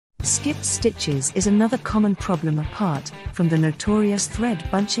Skipped stitches is another common problem apart from the notorious thread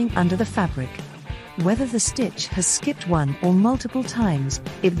bunching under the fabric. Whether the stitch has skipped one or multiple times,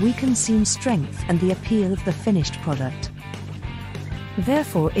 it weakens seam strength and the appeal of the finished product.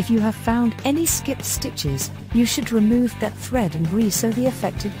 Therefore, if you have found any skipped stitches, you should remove that thread and re-sew the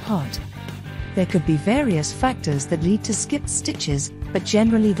affected part. There could be various factors that lead to skipped stitches, but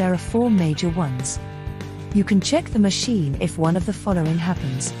generally there are 4 major ones. You can check the machine if one of the following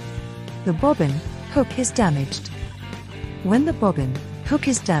happens. The bobbin hook is damaged. When the bobbin hook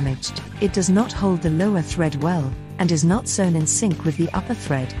is damaged, it does not hold the lower thread well, and is not sewn in sync with the upper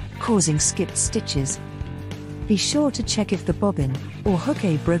thread, causing skipped stitches. Be sure to check if the bobbin or hook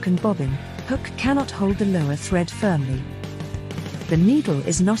a broken bobbin hook cannot hold the lower thread firmly. The needle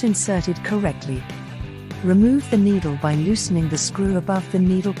is not inserted correctly. Remove the needle by loosening the screw above the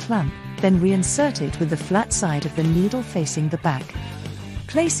needle clamp, then reinsert it with the flat side of the needle facing the back.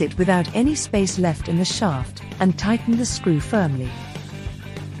 Place it without any space left in the shaft, and tighten the screw firmly.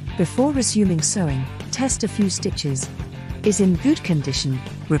 Before resuming sewing, test a few stitches. Is in good condition,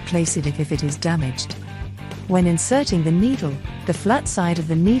 replace it if it is damaged. When inserting the needle, the flat side of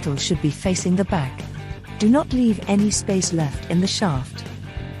the needle should be facing the back. Do not leave any space left in the shaft.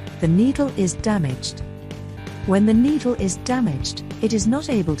 The needle is damaged. When the needle is damaged, it is not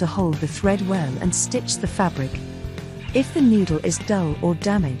able to hold the thread well and stitch the fabric. If the needle is dull or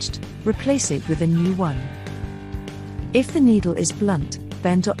damaged, replace it with a new one. If the needle is blunt,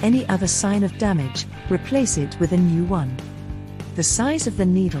 bent or any other sign of damage, replace it with a new one. The size of the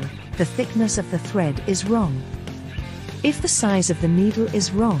needle, the thickness of the thread is wrong. If the size of the needle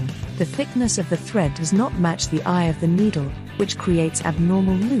is wrong, the thickness of the thread does not match the eye of the needle, which creates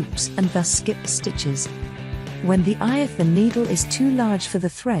abnormal loops and thus skipped stitches. When the eye of the needle is too large for the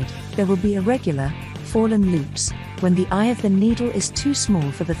thread, there will be irregular, fallen loops. When the eye of the needle is too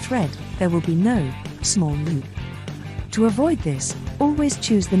small for the thread, there will be no small loop. To avoid this, always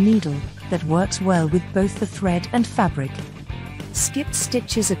choose the needle that works well with both the thread and fabric. Skipped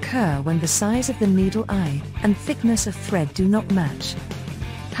stitches occur when the size of the needle eye and thickness of thread do not match.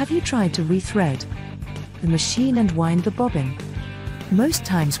 Have you tried to rethread the machine and wind the bobbin? Most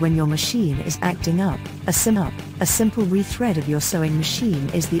times when your machine is acting up, a simple rethread of your sewing machine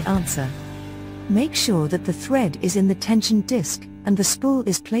is the answer. Make sure that the thread is in the tension disc and the spool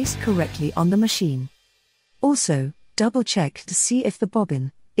is placed correctly on the machine. Also, double check to see if the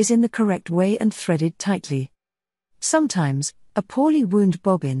bobbin is in the correct way and threaded tightly. Sometimes, a poorly wound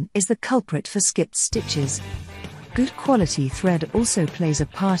bobbin is the culprit for skipped stitches. Good quality thread also plays a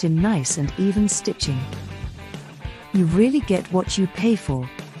part in nice and even stitching. You really get what you pay for.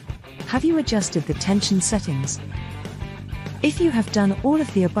 Have you adjusted the tension settings? If you have done all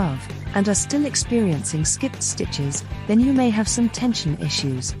of the above, and are still experiencing skipped stitches, then you may have some tension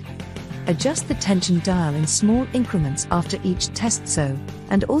issues. Adjust the tension dial in small increments after each test sew,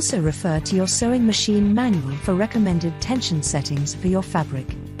 and also refer to your sewing machine manual for recommended tension settings for your fabric.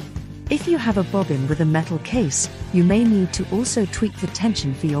 If you have a bobbin with a metal case, you may need to also tweak the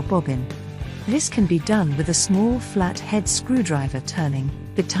tension for your bobbin. This can be done with a small flat head screwdriver turning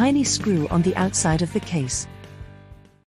the tiny screw on the outside of the case.